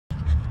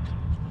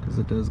because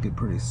it does get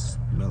pretty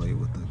smelly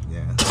with the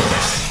gas.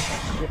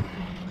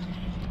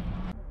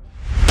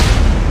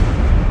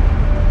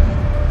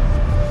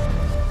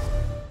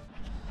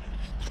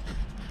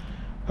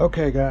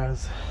 Okay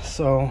guys,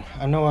 so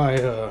I know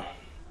I've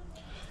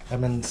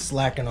been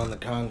slacking on the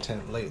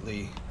content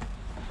lately.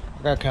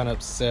 I got kind of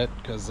upset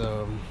because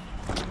I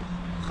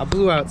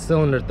blew out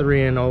cylinder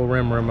 3 in old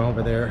rim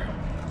over there.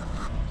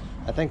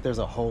 I think there's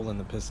a hole in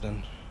the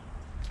piston.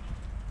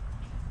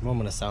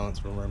 Moment of silence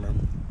for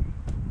rim.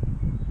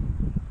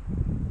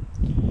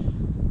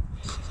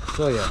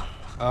 So yeah,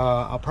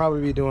 I'll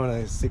probably be doing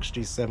a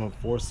 6G7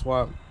 force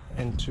swap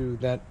into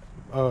that.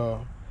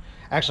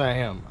 Actually I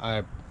am.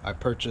 I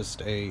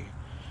purchased a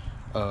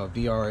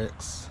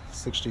VRX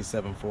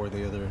 6G7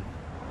 the other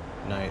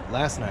night,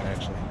 last night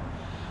actually.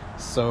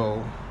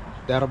 So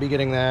that'll be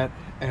getting that.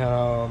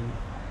 I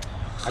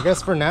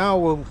guess for now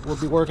we'll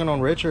be working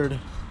on Richard,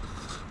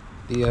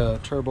 the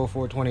Turbo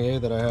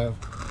 420A that I have.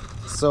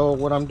 So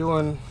what I'm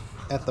doing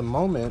at the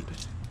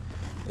moment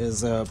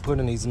is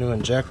putting these new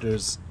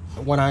injectors.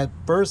 When I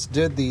first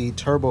did the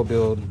turbo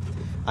build,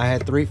 I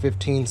had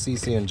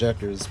 315cc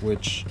injectors,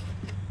 which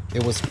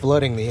it was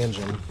flooding the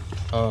engine.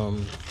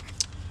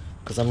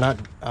 Because I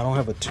don't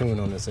have a tune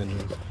on this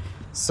engine.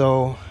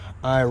 So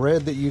I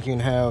read that you can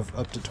have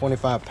up to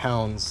 25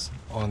 pounds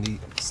on the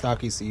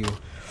stock ECU.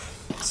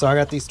 So I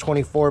got these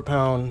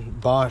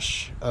 24-pound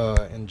Bosch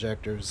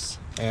injectors,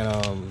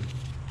 and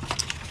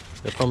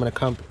they're from a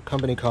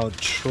company called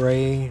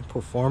Trey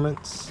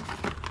Performance.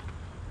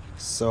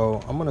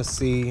 So I'm gonna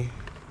see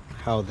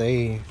how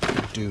they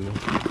do.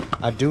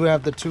 I do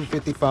have the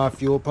 255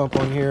 fuel pump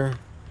on here.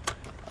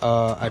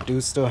 I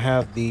do still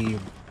have the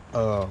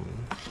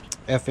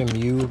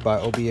FMU by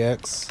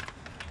OBX,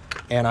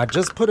 and I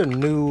just put a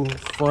new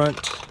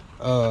front.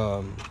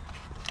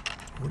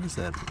 What is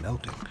that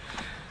melting?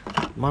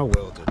 My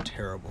welds are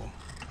terrible.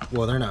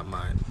 Well, they're not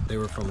mine. They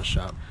were from a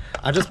shop.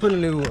 I just put a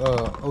new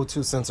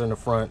O2 sensor in the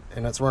front,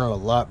 and it's running a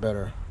lot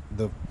better.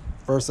 The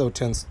first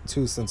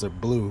O2 sensor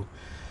blew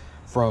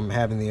from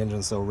having the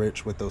engine so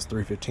rich with those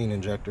 315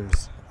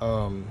 injectors.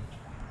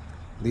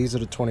 These are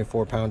the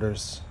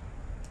 24-pounders.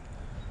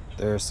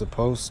 They're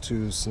supposed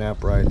to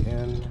snap right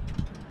in,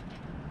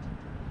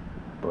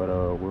 but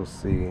we'll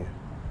see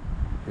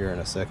here in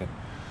a second.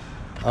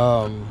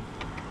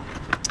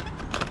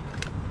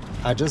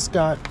 I just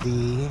got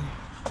the,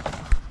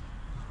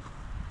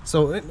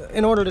 so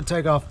in order to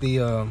take off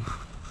the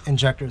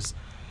injectors,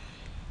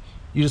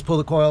 you just pull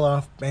the coil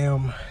off,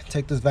 bam,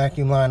 take this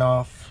vacuum line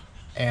off,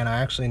 and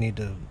I actually need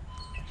to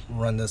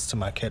run this to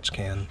my catch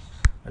can.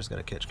 I just got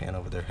a catch can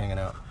over there hanging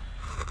out.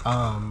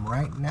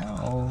 Right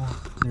now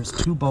there's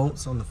 2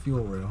 bolts on the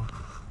fuel rail.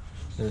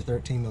 They're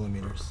 13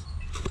 millimeters.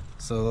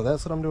 So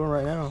that's what I'm doing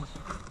right now.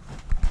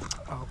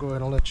 I'll go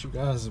ahead and let you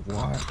guys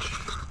watch.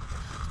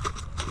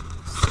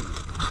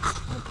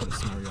 I'm gonna put it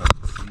somewhere y'all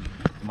can see.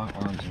 My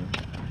arms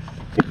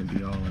are gonna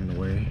be all in the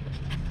way.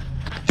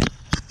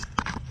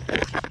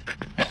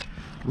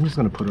 I'm just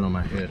gonna put it on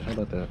my head. How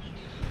about that?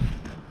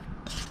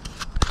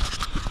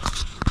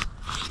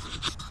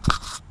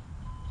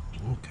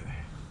 Okay.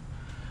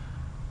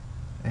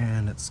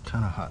 And it's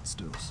kind of hot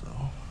still, so.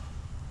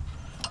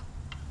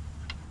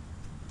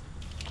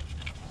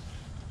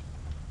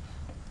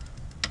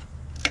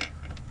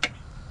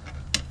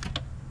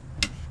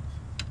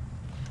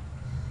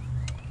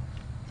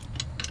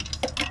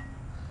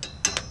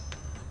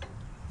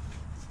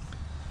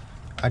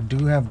 I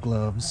do have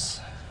gloves,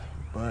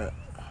 but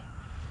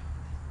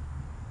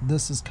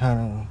this is kind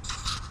of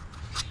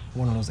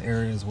one of those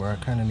areas where I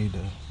kind of need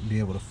to be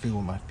able to feel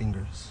with my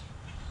fingers.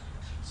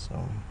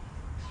 So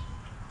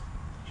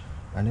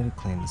I need to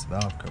clean this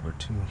valve cover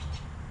too.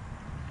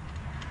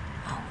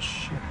 Oh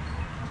shit.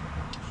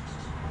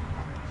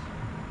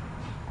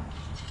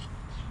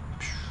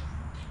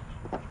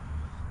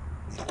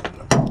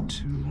 Number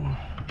 2.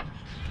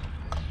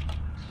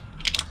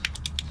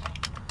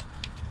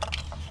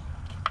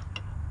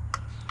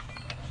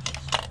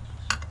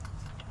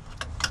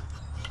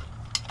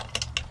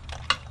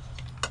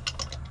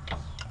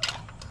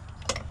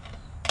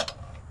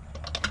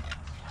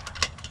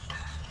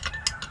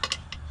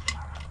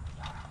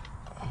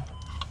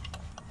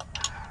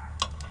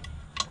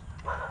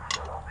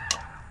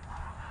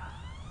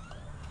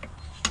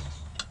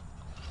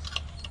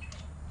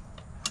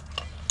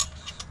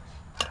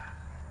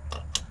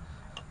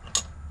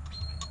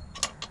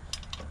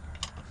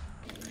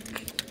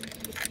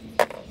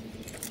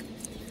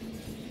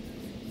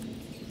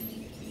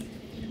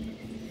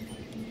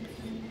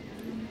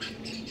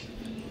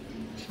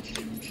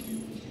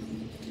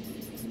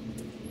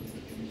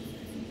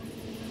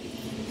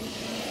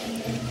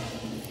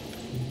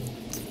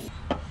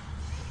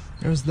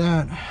 There's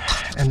that,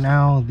 and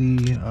now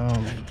the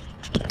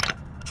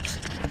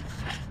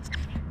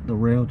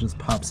rail just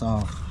pops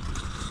off,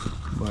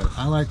 but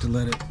I like to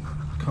let it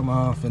come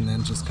off and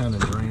then just kind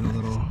of drain a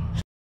little.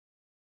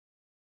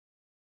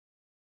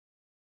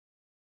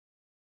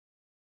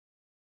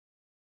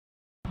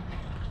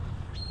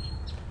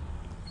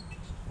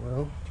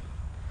 Well,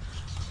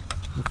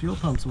 the fuel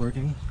pump's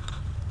working.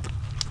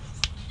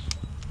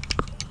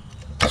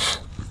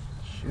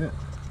 Shit.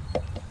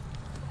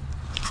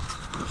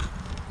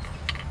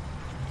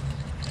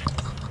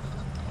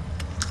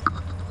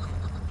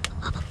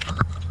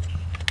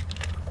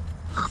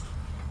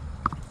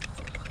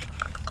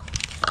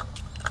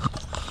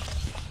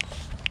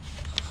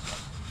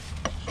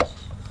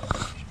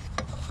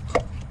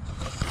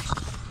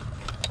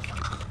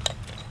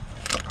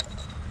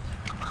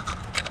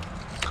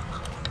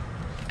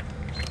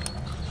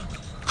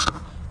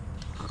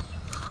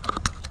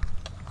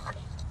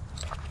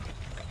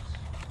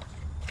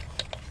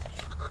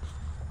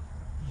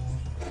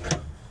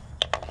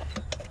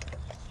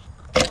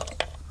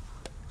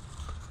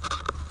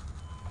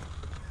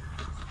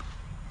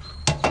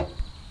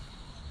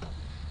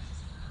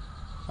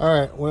 All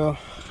right, well,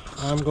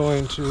 I'm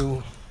gonna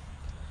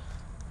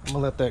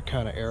let that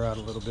kind of air out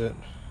a little bit.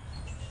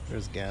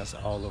 There's gas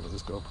all over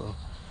this GoPro,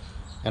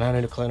 and I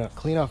need to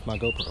clean off my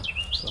GoPro,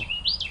 so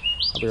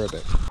I'll be right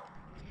back.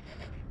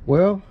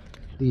 Well,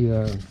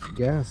 the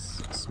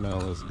gas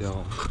smell is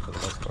gone for the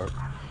most part.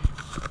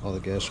 All the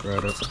gas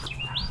dried up.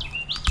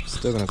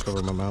 Still gonna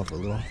cover my mouth a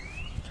little.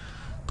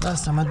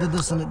 Last time I did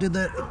this and it did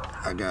that,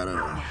 I got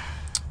a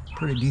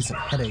pretty decent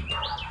headache.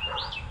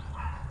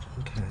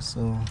 Okay,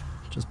 so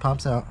just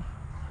pops out.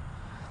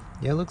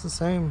 Yeah, it looks the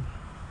same.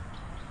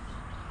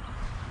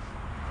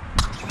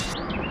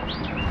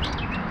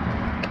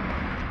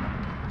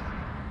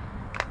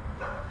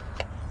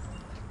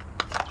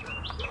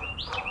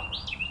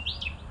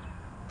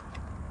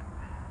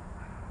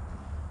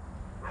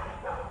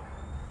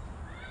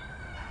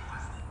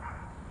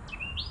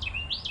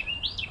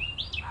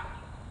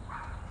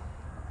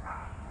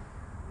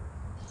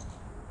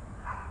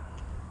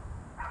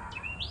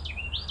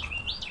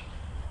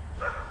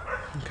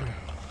 Okay.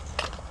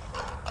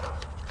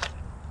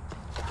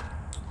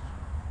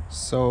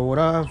 So what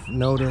I've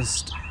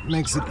noticed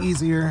makes it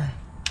easier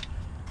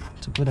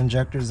to put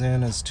injectors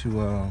in is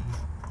to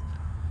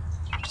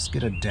just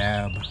get a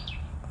dab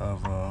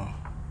of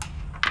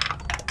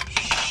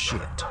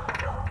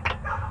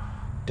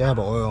dab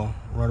of oil,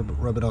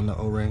 rub it on the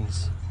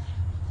O-rings.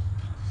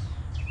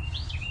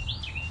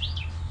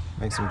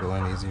 Makes them go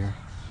in easier.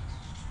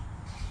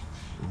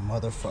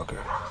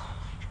 Motherfucker.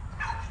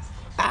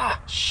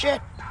 Ah, shit!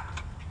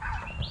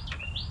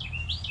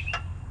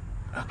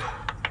 Okay.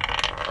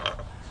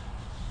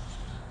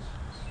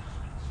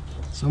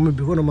 So I'm gonna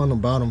put them on the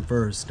bottom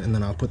first, and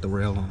then I'll put the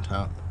rail on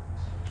top.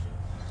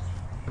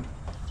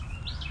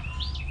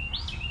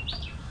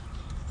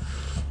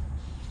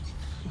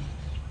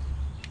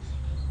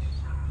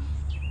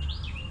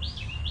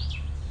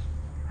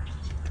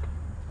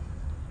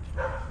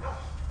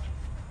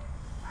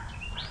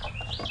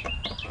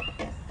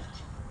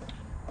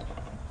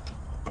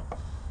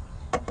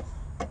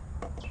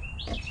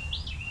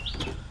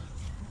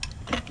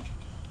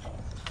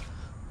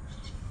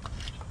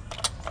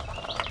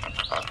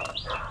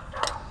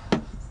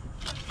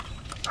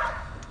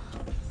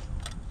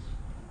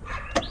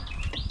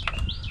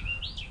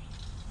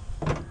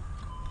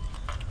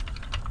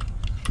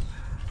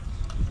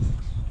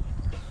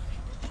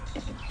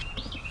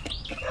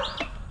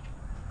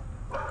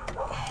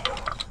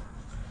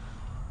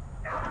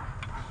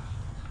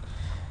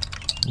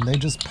 And they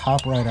just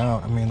pop right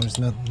out. I mean, there's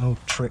no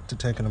trick to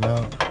taking them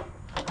out.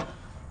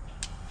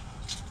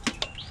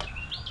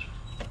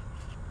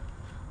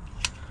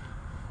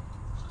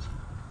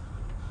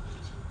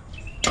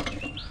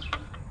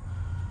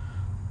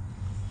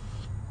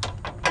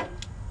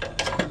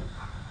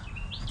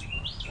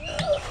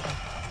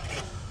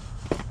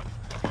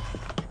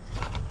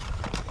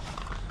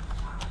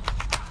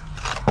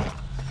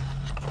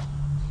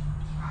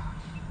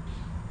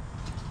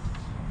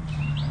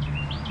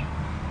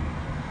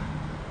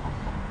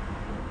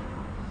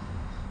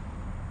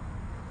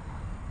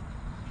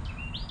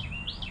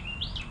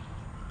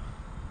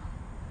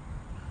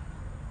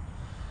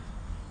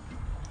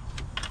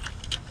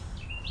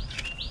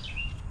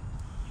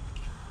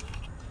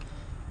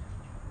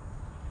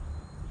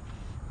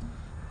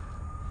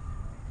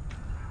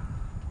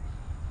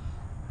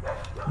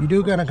 You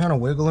do gotta kind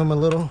of wiggle them a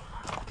little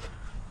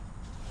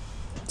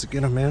to get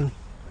them in.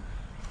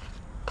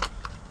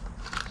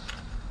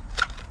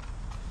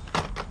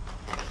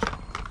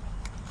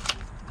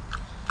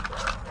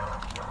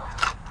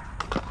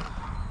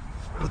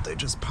 But they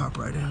just pop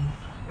right in.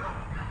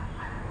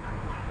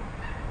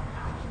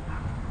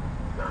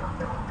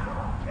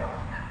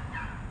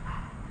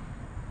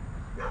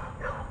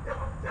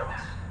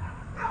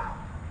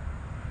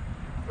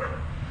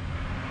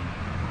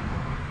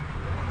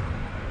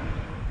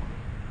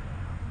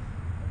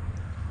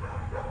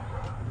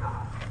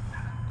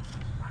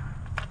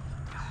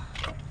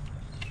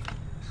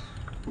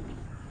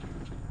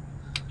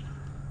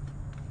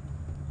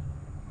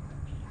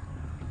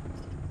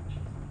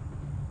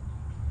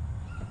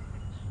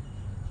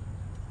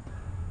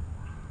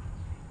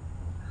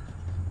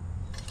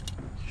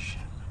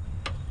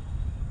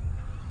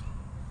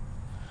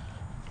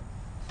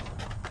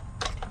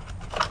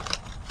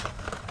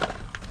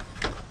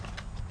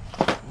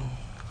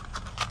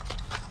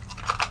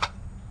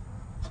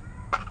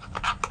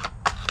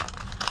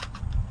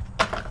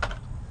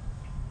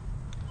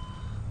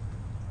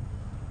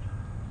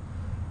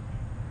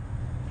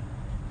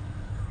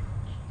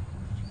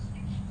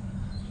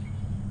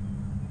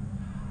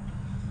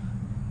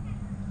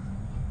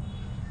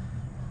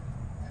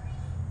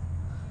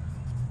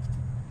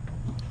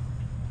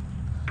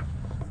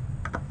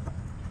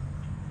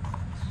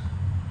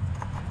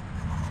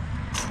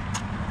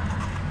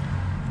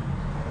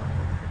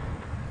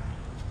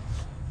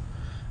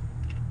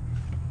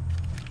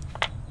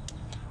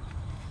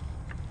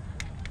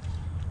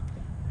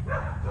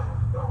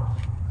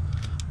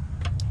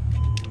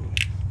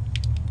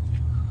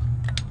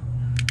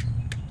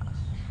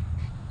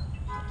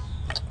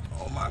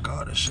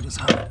 shit is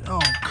hot.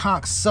 Oh,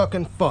 cock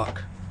sucking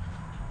fuck.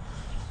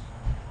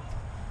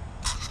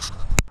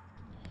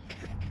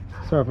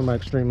 Sorry for my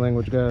extreme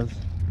language, guys,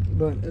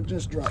 but it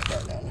just dropped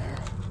right down there.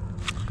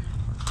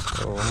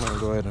 So I'm gonna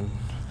go ahead and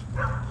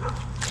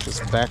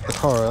just back the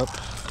car up.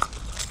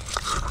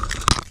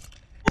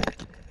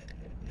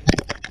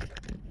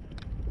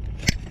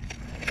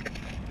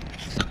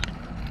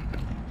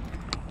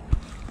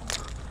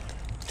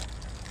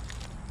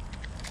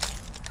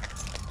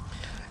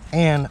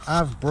 And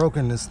I've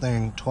broken this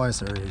thing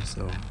twice already,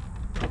 so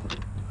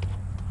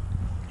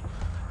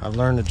I've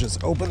learned to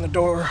just open the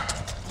door.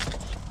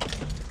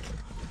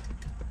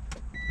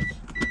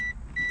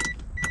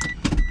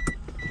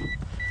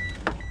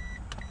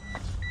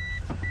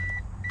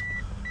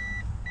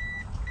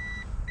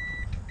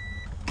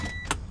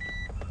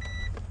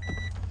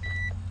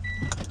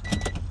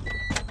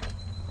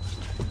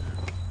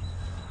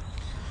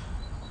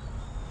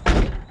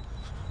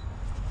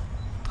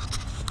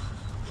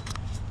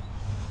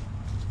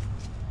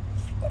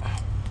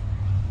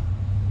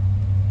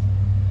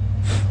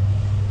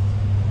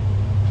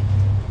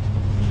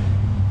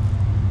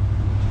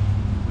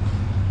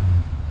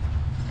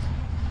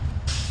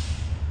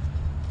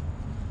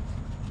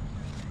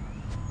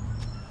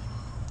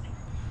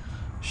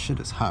 Shit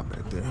is hot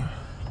back there.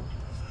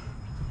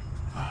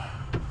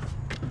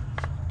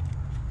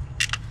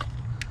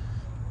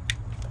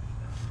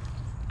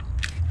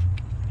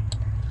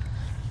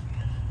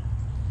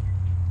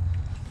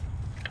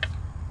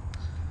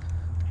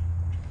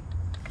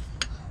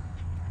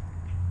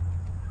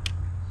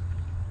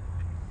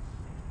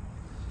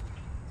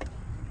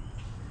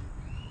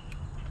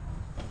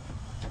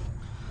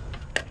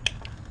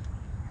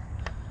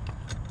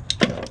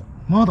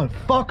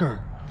 Motherfucker!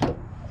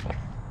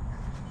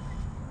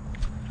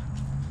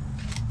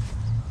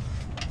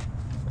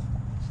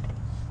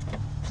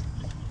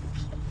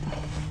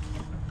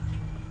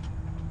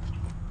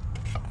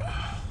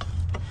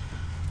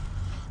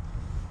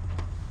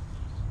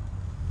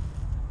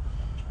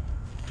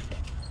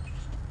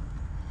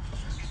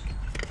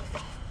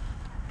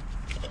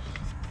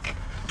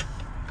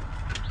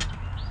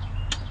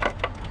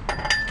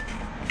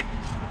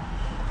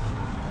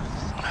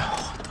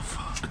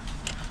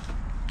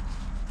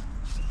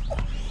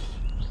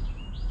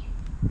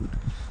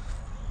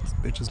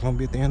 Bitch is gonna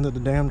be at the end of the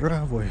damn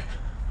driveway.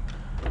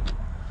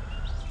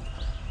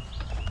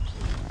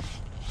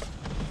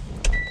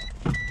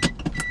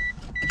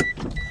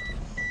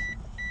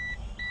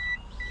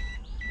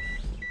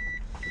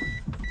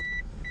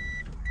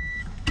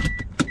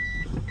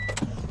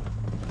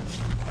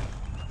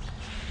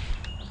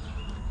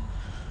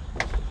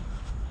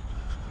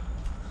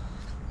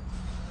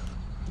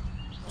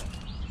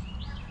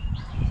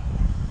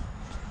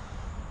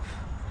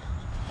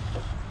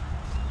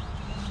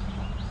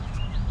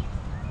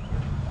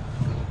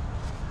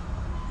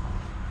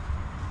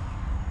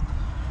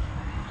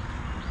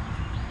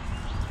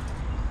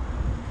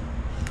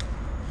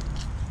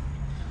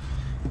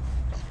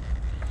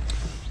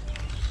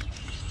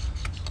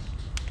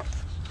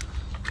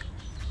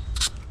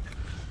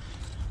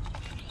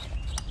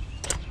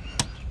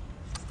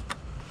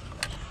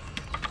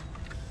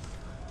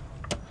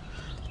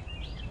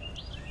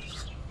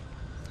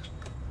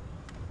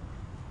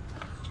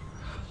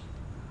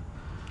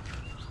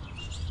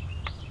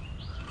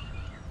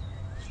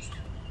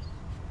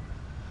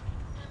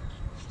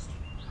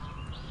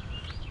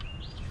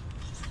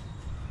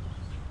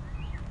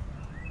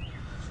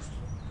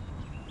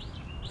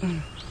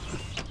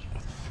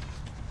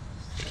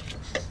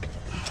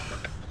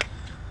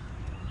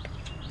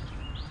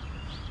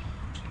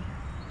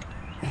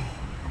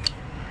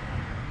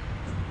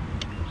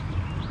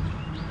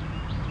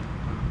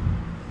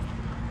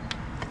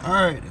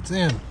 Alright, it's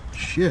in.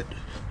 Shit.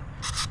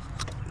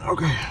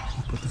 Okay,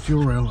 we'll put the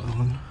fuel rail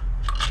on.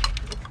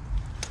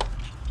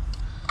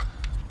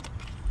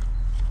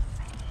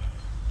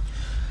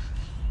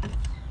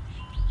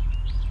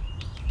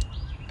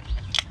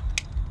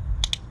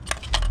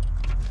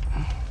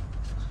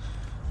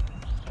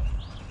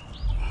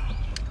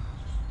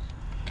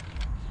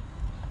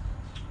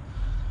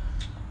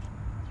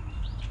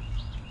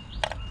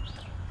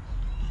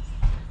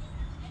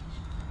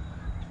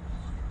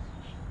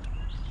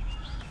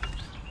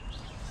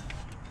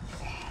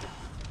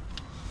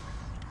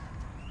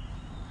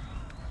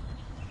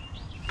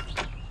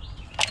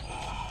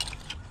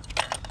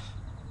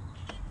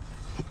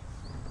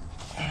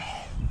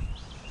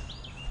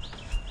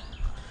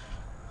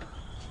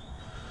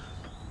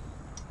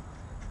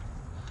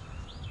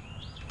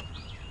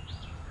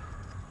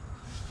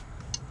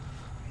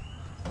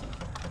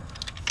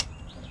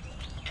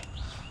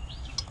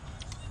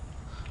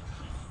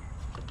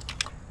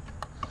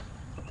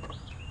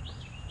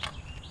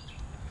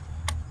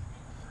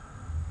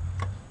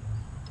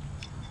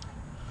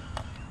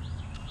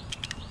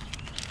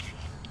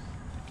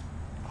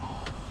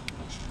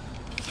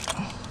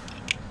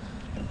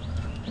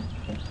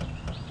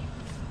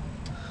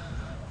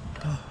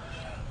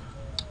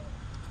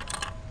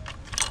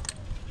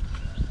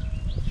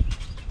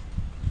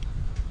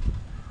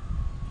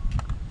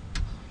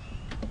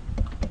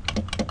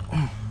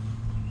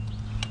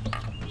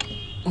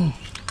 Who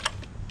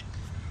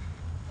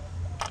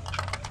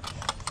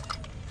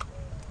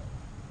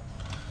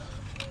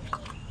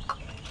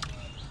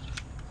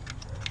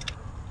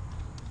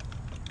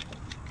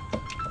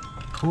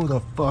the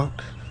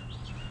fuck?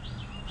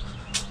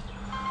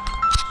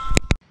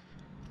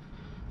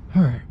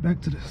 Alright, back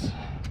to this.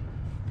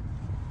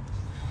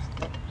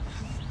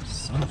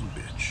 Son of a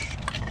bitch.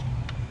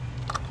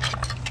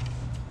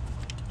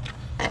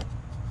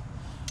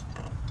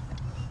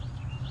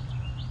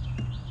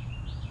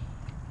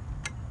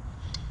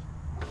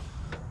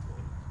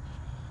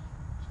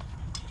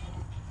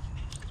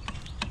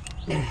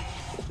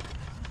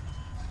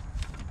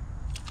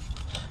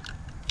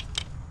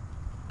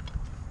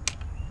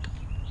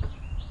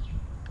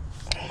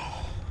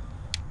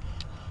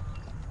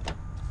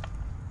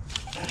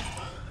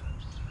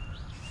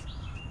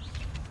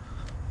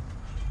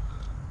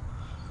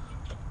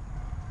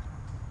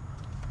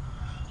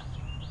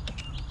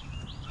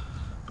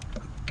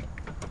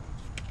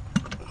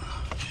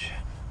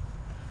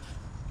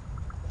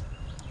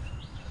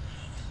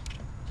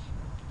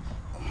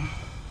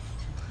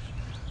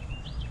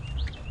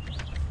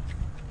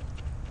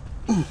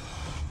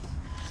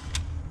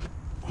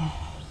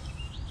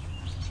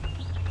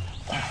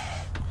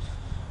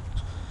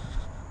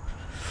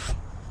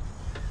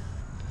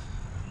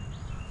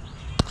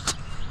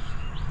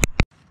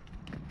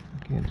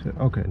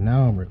 Okay,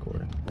 now I'm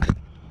recording.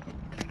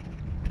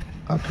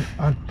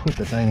 I put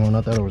the thing on.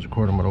 I thought it was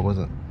recording, but it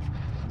wasn't.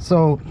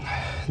 So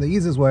the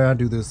easiest way I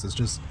do this is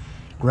just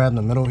grab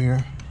the middle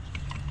here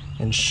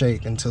and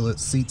shake until it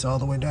seats all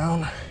the way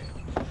down.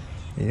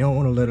 And you don't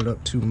want to let it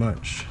up too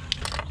much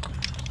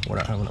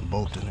without having a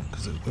bolt in it,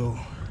 because it will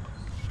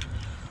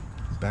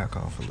back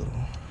off a little.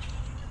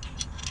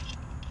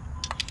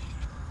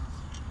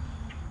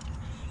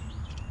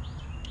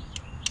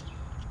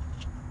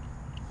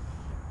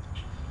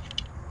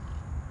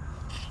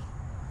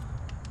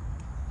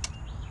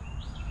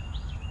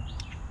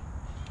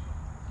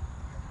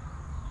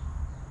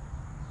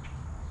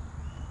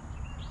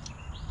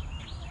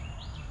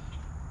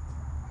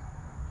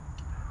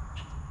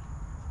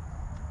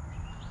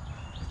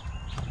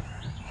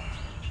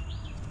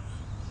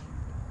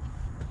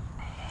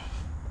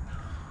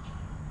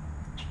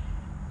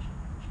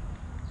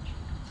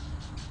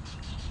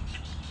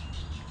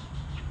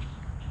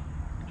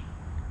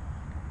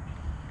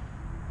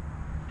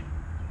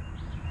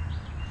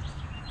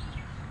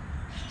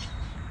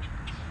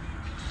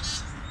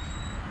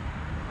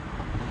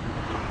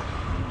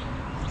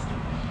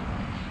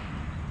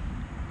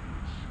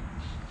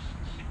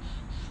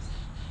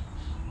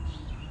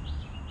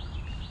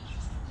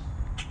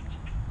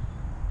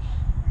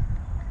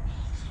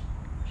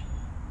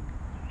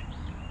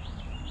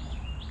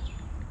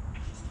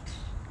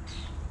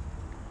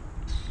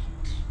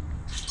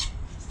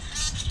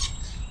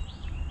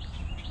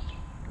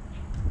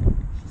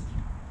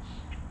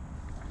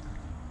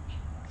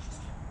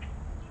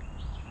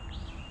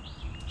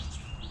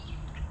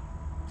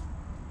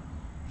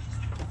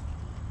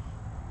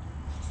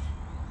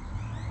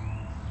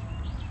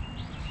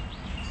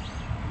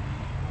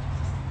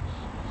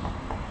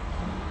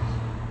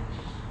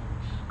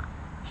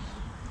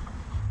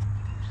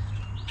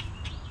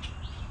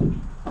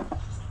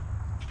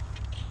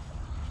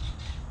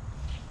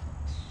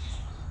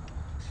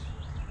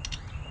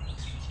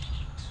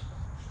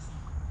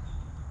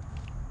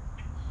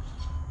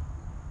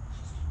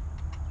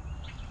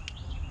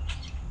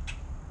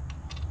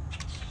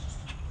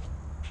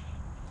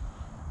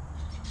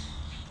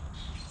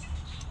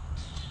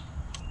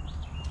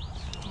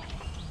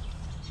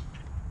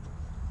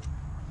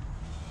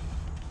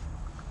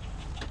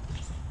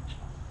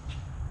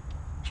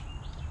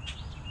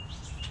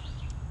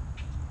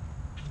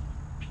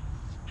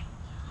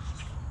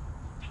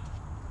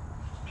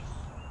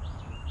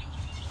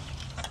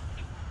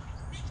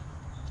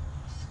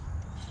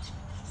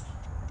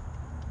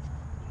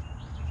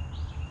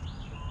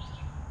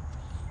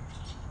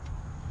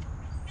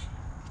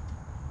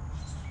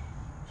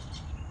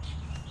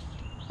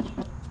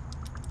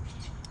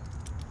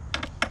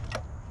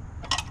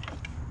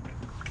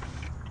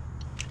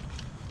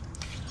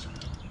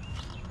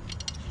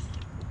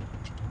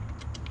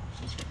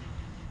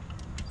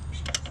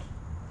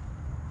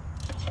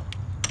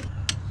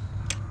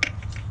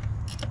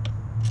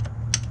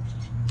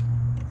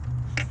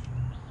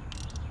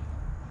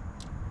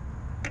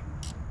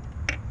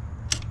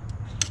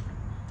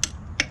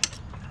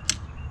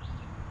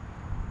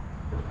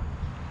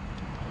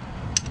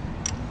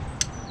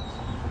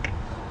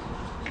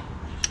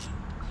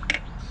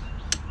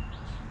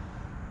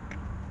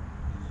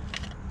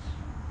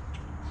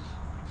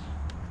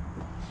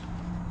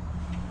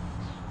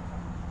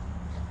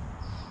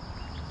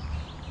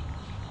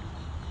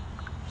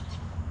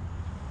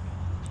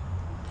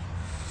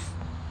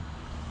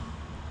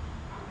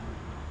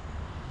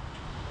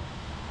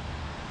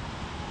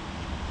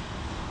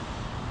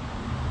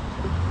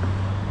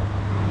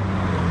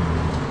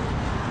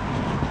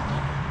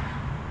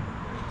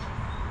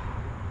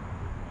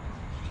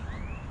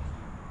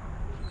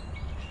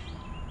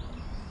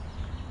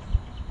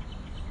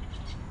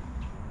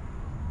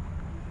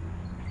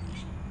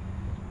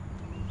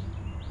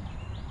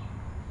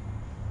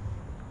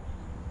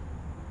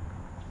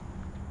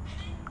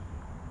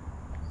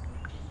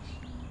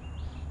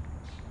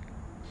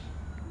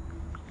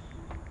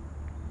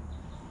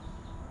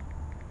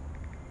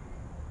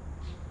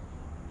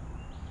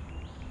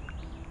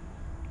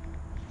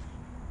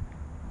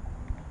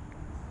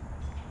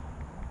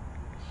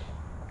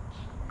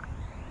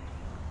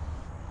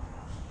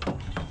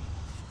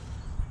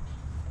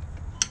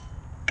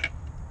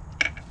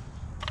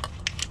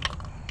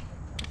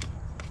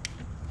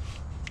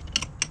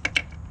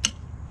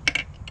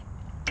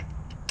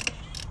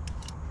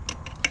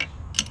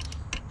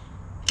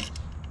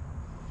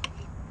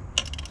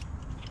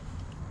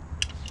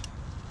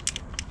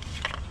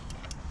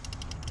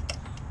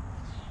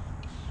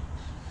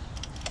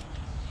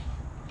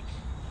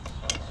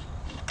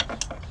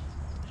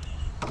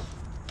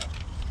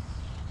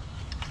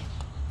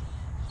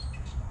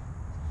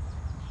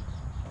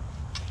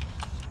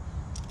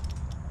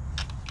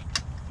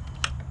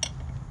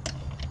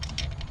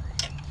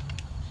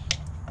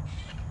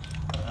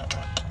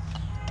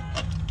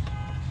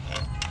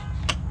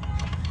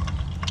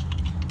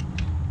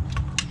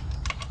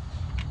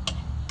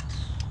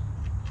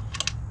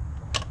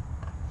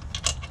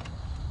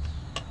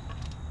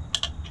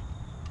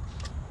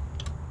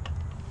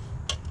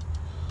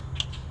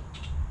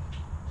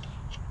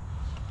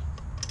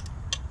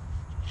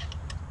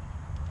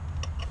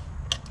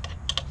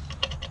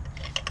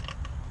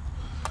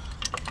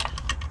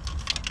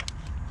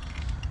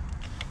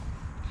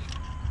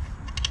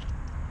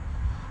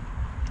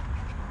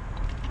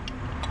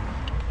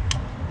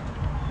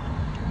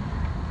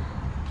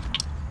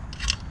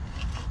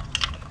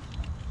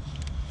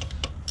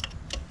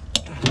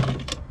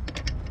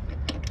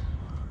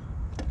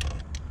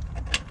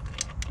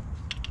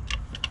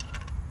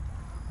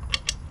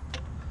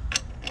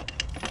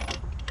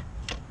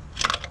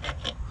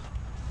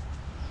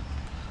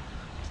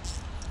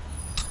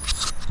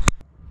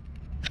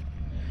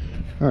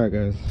 Alright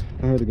guys,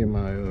 I had to get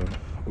my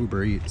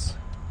Uber Eats.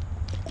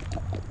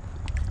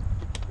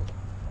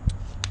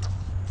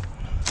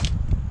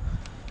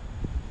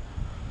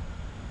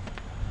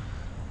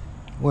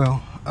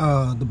 Well,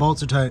 the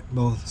bolts are tight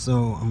both,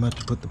 so I'm about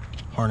to put the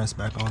harness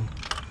back on.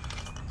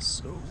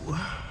 So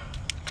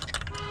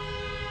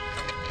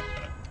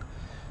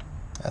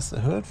that's the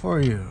hood for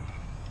you.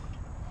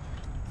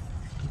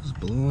 Just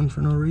blowing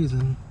for no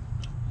reason.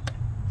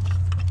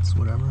 It's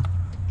whatever.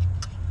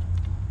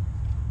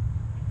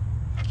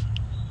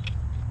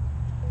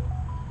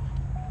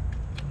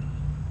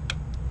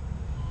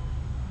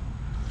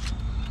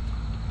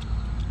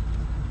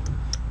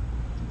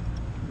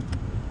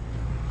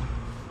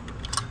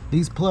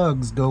 These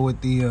plugs go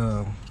with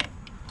the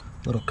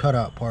little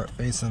cutout part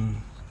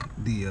facing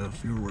the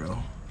fuel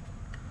rail.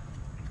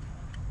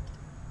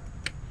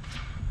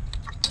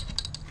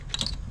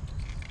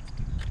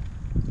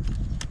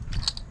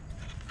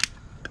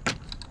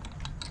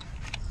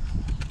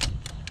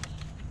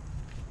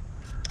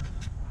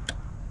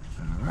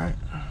 Alright,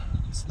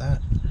 that's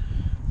that.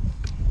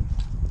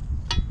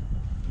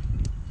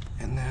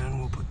 And then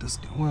we'll put this,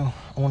 well,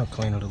 I want to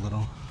clean it a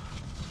little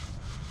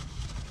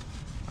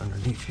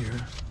underneath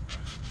here.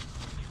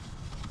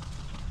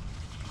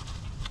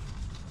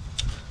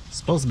 It's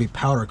supposed to be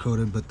powder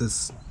coated, but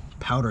this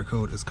powder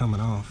coat is coming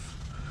off.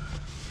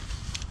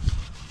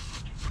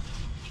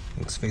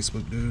 Thanks,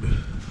 Facebook dude.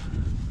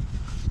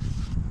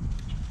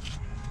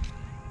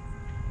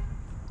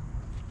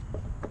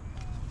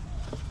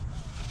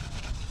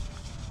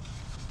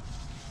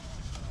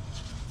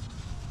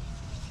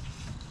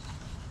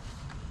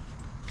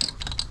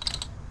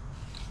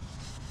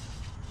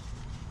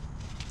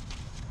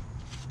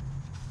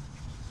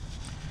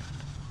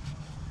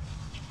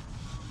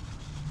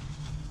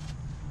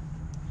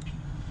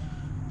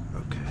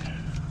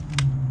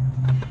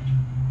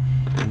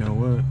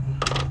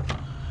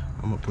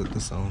 Put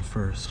this on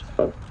first,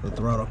 the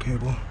throttle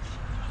cable.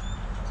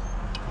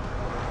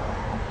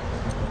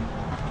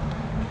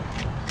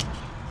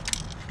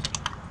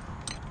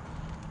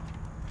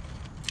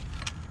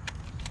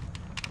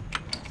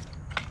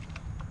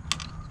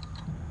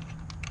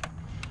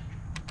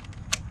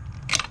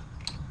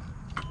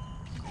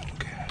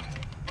 Okay.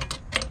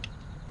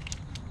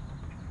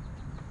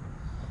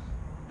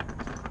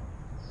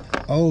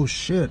 Oh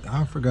shit,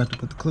 I forgot to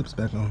put the clips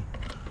back on.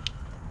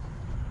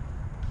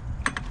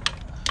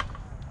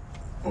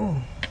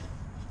 Oh.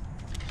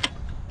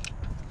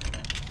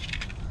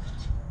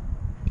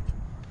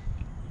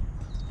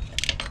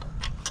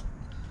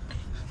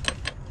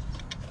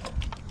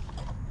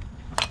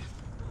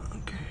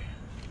 Okay.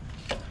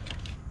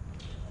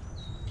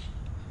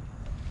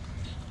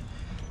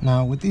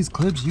 Now with these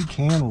clips you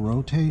can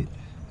rotate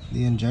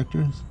the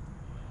injectors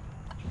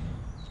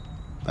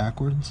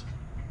backwards.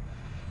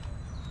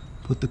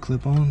 Put the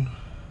clip on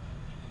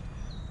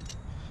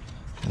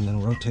and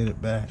then rotate it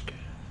back.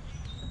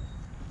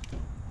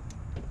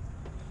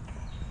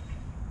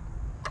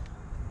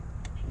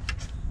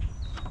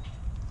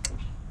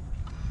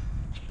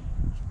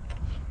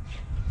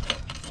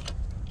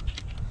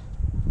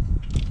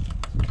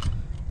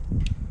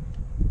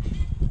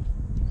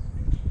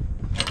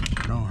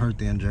 Hurt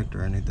the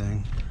injector or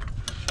anything.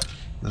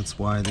 That's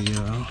why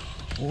the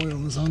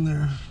oil is on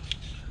there.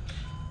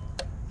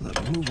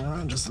 Let me move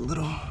around just a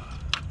little.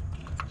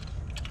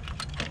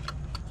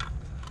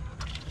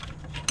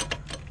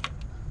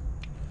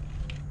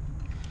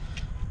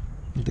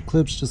 With the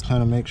clips, just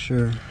kind of make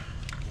sure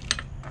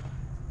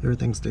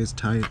everything stays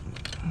tight.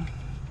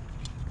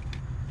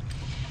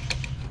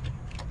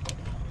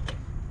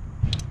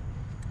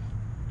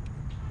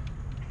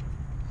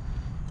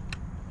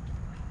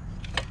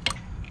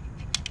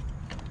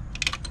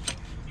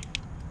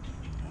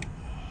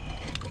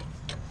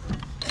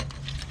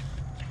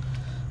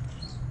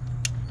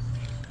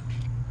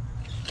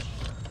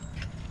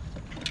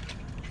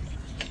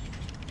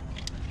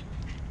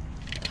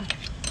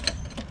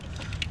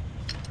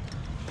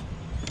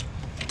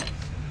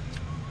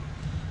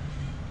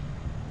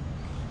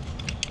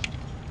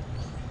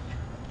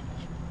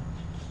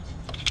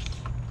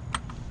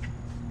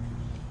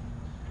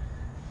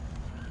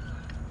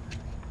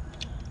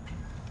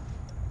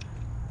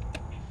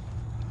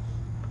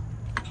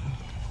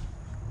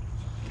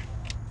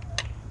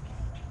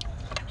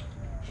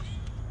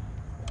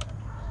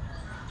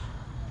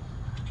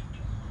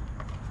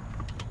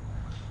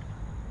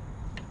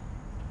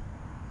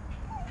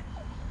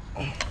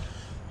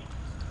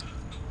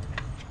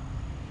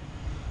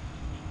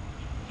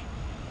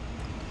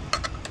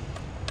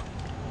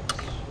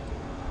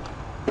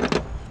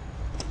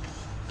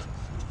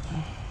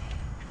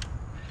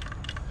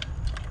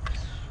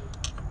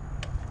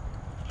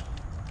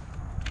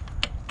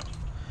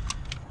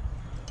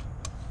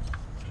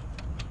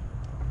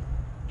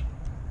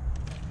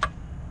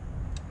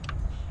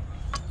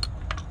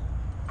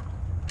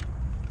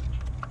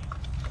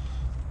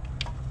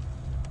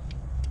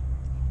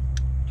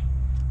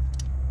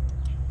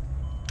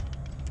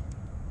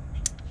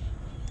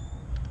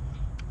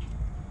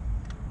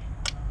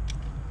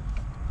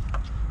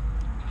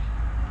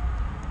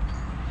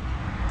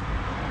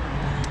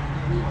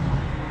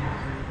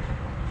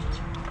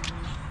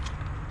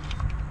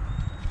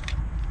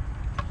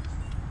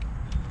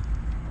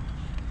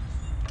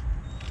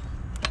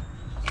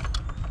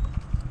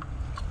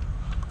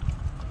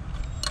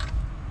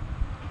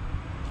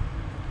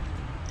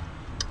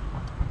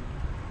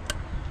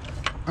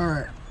 All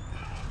right.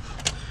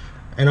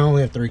 And I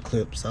only have 3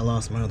 clips. I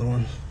lost my other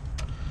one.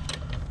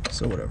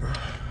 So whatever.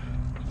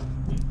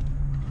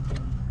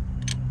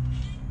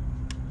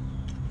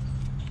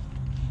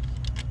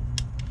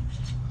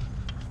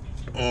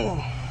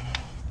 Oh.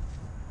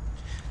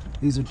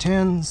 These are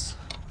 10s.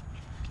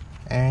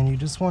 And you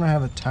just want to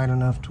have it tight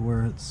enough to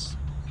where it's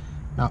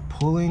not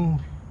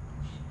pulling,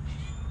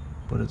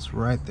 but it's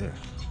right there.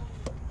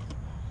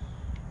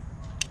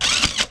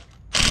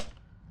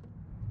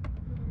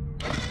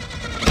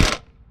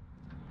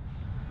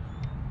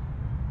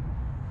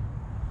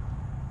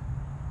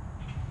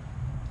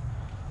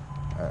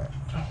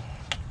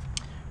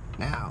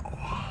 Now,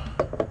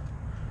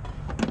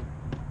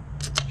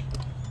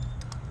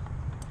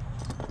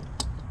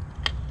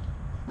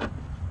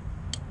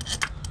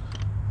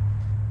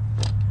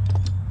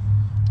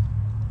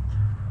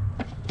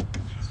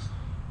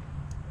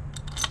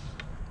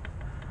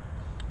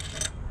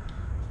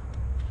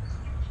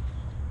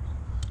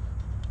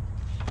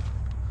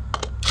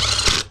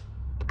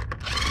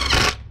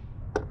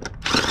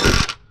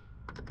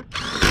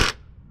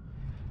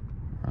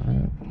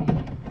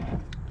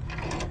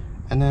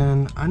 and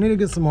then I need to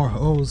get some more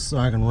hose so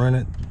I can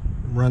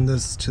run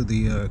this to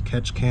the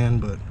catch can,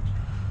 but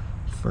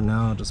for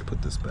now I'll just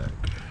put this back.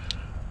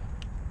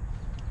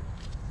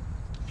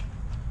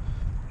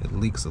 It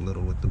leaks a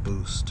little with the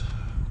boost.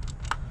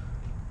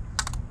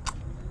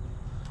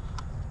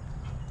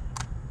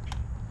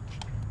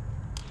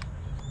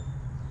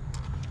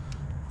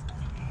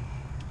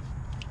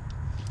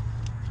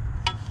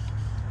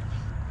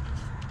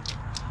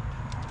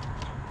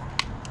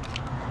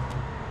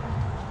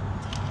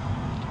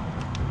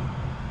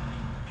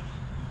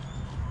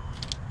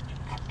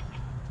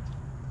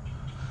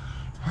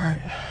 All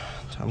right,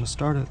 time to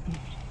start it.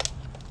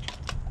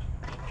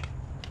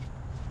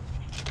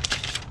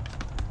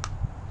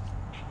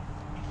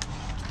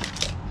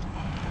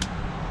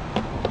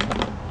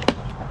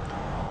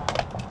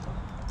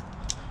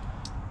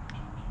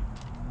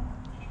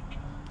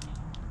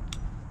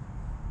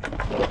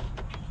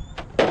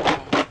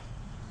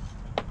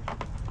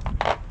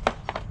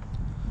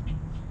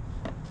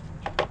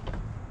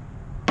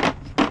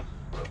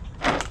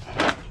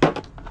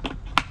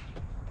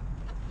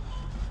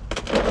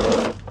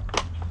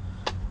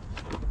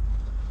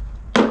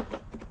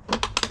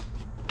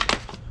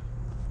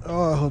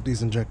 Oh, I hope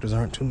these injectors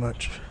aren't too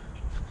much.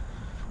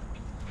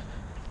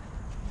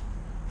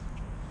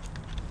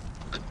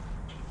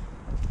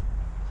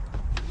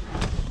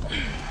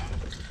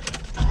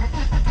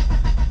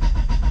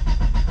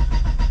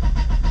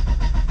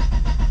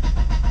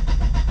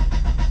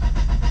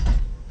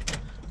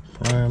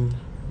 Prime.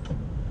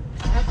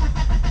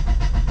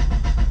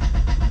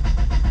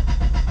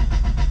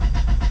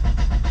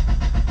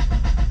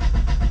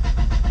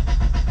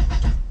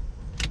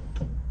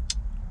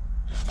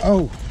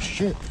 Oh,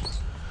 shit.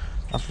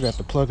 I forgot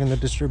to plug in the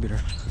distributor.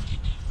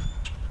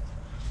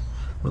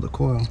 Or the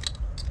coil.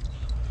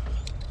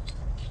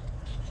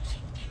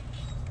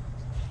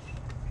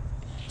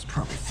 It's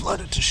probably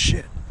flooded to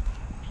shit.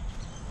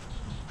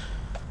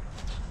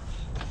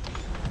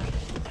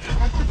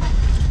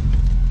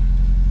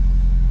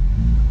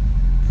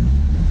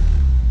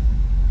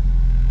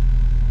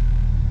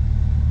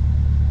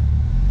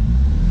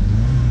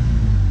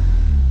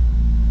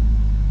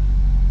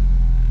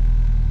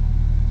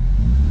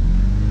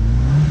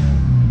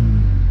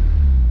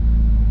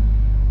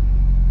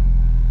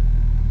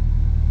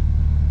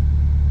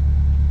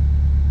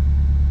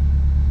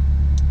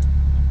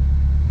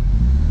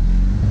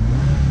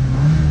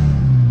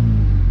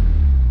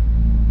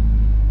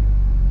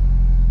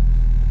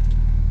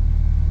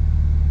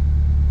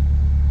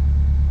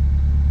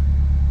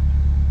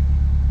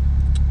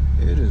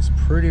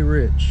 Pretty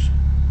rich.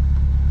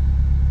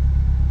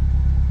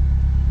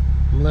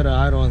 I'm gonna let it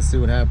idle and see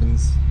what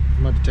happens.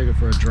 I'm about to take it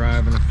for a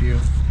drive in a few.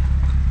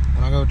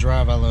 When I go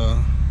drive,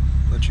 I'll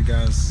let you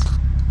guys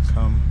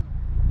come.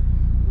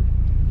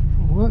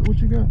 What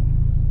you got?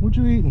 What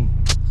you eating?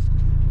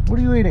 What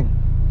are you eating?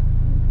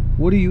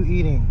 What are you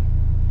eating?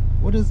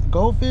 What is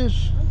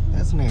goldfish?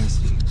 That's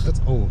nasty.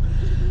 That's old.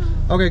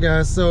 Okay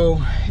guys, so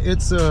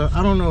it's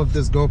I don't know if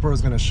this GoPro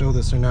is gonna show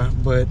this or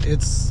not, but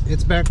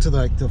it's back to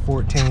like the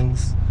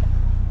 14s.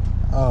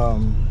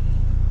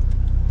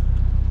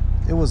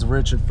 It was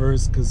rich at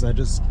first because I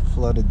just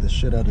flooded the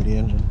shit out of the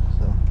engine.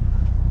 So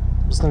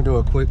I'm just gonna do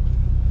a quick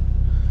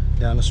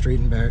down the street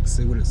and back,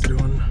 see what it's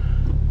doing.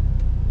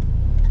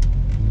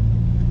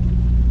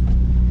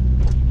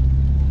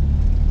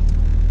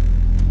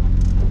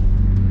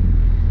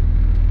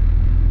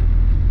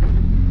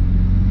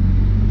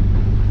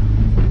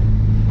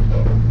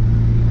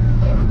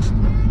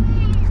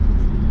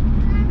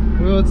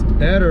 Well, it's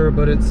better,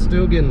 but it's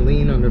still getting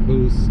lean under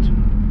boost.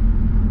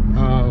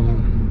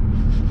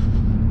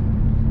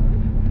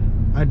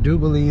 I do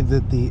believe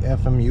that the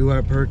FMU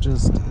I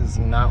purchased is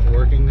not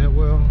working that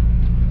well.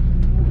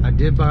 I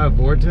did buy a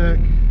Vortec.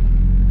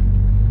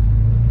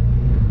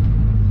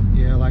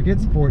 Yeah, like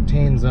it's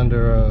 14s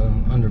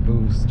under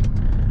boost.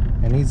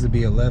 It needs to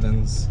be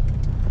 11s.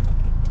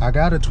 I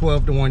got a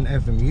 12-to-1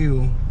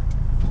 FMU,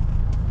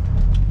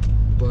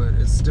 but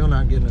it's still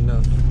not getting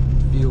enough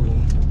fuel.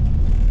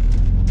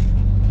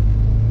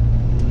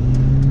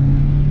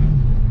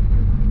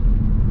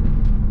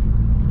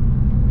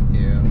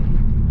 Yeah,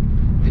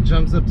 it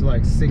jumps up to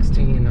like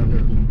 16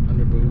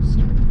 under boost.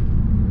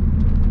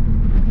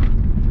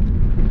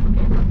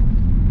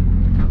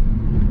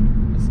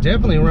 It's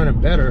definitely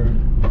running better,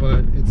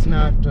 but it's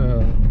not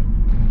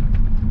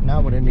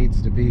what it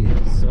needs to be.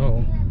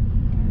 So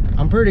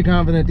I'm pretty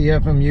confident the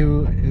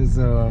FMU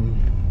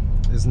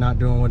is not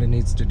doing what it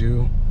needs to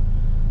do.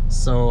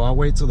 So I'll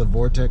wait till the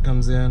Vortec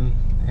comes in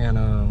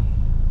and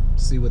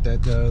see what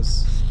that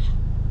does.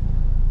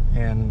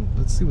 And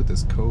let's see what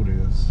this code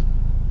is.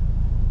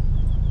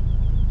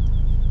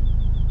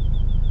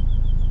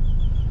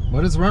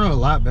 But it's running a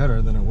lot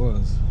better than it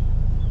was.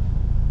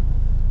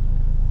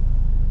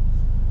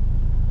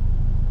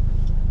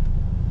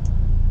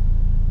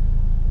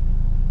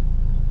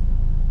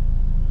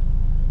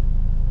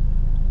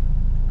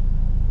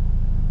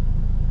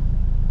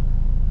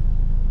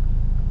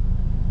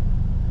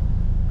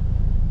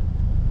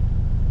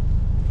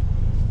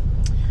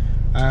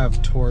 I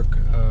have torque,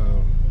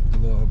 the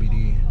little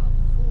OBD.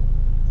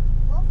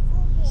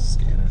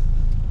 Scan it.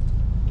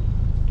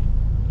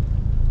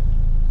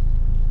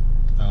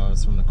 Oh,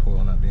 it's from the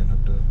coil not being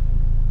hooked up.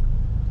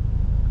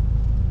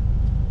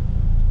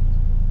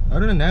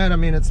 Other than that, I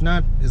mean, it's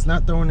not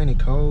throwing any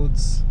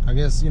codes. I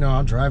guess, you know,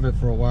 I'll drive it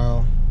for a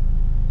while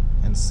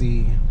and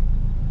see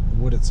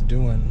what it's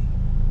doing.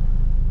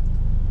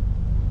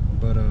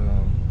 But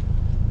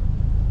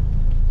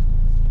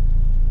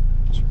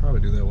should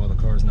probably do that while the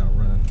car's not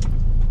running.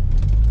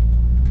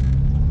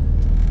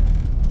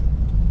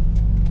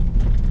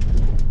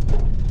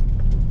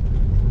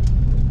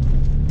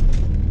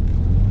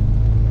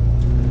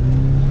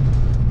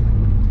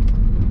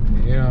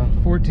 Yeah,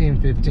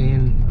 14,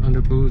 15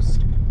 under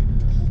boost,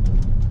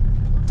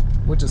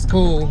 which is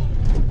cool,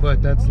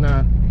 but that's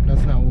not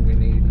what we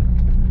need.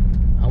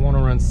 I want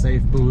to run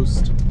safe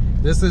boost.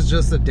 This is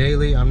just a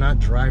daily. I'm not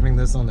driving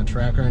this on the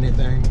track or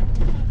anything,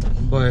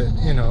 but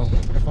you know,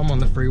 if I'm on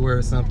the freeway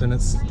or something,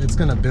 it's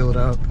gonna build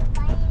up,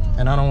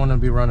 and I don't want to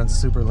be running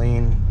super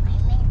lean.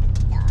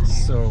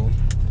 So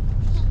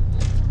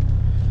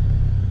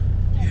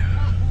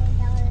yeah,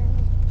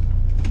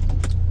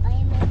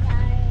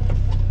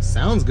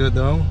 sounds good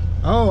though.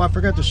 Oh, I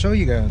forgot to show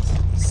you guys.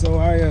 So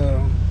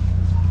I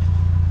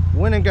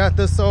went and got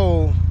this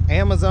old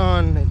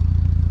Amazon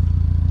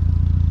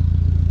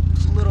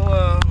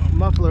little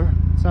muffler.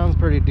 Sounds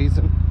pretty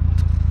decent.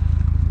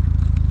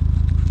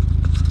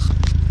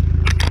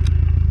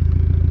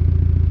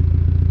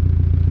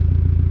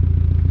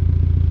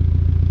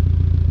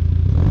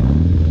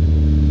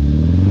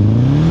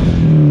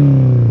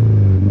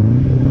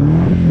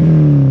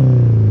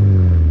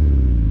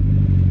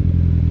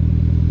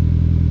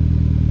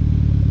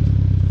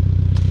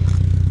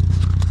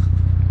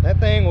 That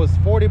thing was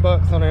 40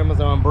 bucks on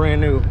Amazon,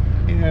 brand new.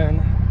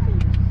 And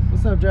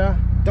what's up, Jai?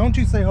 Don't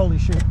you say holy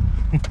shit.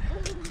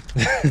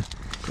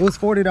 It was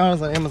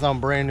 $40 on Amazon,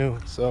 brand new.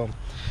 So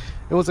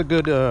it was a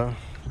good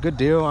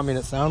deal. I mean,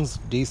 it sounds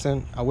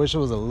decent. I wish it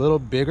was a little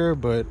bigger,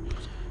 but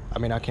I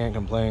mean, I can't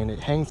complain. It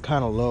hangs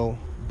kind of low,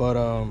 but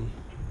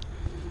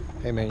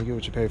hey man, you get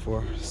what you pay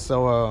for.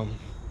 So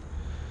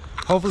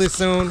hopefully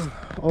soon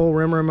old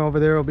rim over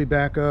there will be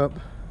back up.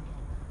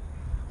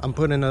 I'm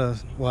putting I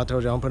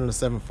told you I'm putting a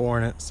 7.4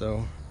 in it.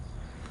 So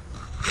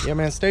yeah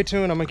man, stay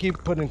tuned. I'm gonna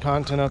keep putting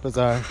content up as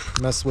I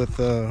mess with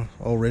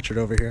old Richard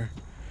over here.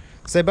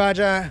 Say bye,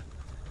 Jai.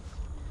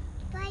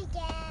 Bye,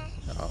 Dad.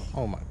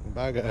 Oh my,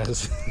 bye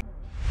guys.